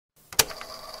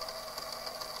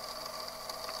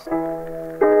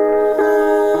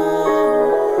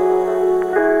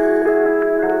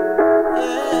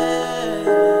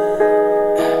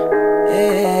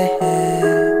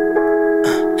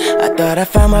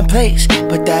found my place,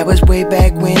 but that was way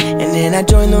back when. And then I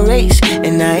joined the race,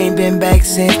 and I ain't been back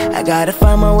since. I gotta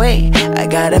find my way, I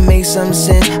gotta make some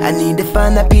sense. I need to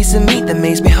find that piece of me that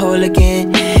makes me whole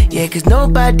again. Yeah, cause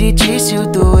nobody treats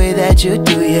you the way that you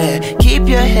do, yeah. Keep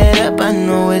your head up, I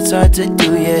know it's hard to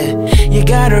do, yeah. You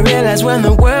gotta realize when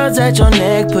the world's at your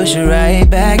neck, push it right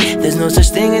back. There's no such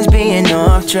thing as being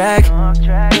off track.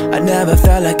 I never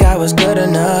felt like I was good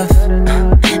enough,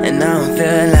 and now I'm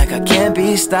feeling like I can't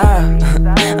be stopped.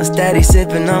 I'm steady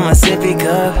sipping on my sippy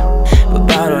cup, but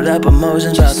bottled up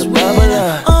emotions about to bubble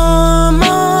up.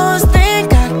 Almost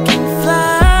think I can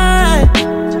fly.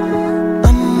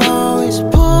 I'm always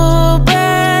pulled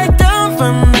back down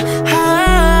from the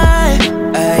high.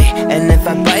 Ay, and if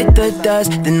I bite the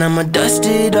dust, then I'ma dust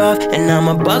it off, and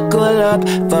I'ma buckle up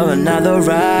for another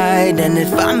ride. And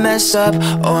if I mess up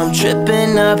or I'm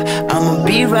tripping up, I'ma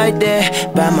be right there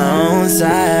by my own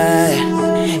side.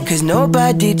 Cause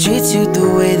nobody treats you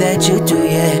the way that you do,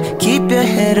 yeah. Keep your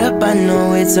head up, I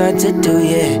know it's hard to do,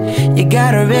 yeah. You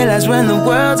gotta realize when the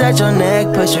world's at your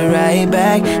neck, push it right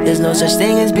back. There's no such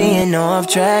thing as being off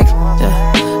track,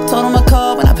 yeah. Told him I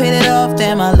called when I paid it off,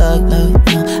 damn my luck.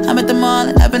 I'm at the mall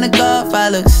and I've been a golf, I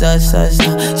look such.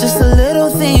 Just the little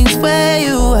things where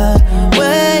you at,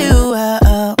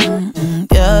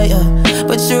 yeah.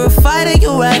 But you're a fighter,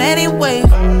 you right anyway,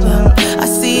 yeah. I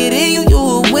see it in you, you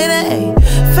a winner, ayy.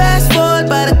 Fast forward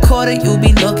by the quarter, you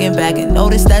be looking back and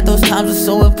notice that those times were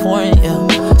so important,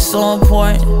 yeah. So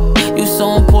important, you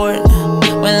so important.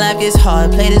 When life gets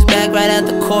hard, play this back right at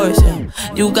the chorus, yeah.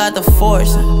 You got the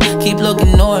force, keep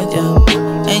looking north,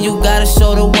 yeah. And you gotta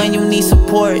shoulder when you need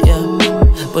support, yeah.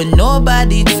 But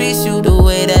nobody treats you the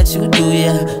way that you do,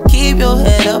 yeah. Keep your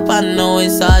head up, I know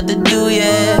it's hard to do,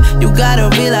 yeah. You gotta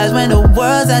realize when the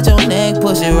world's at your neck,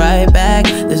 push it right back.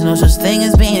 There's no such thing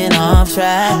as being off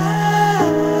track.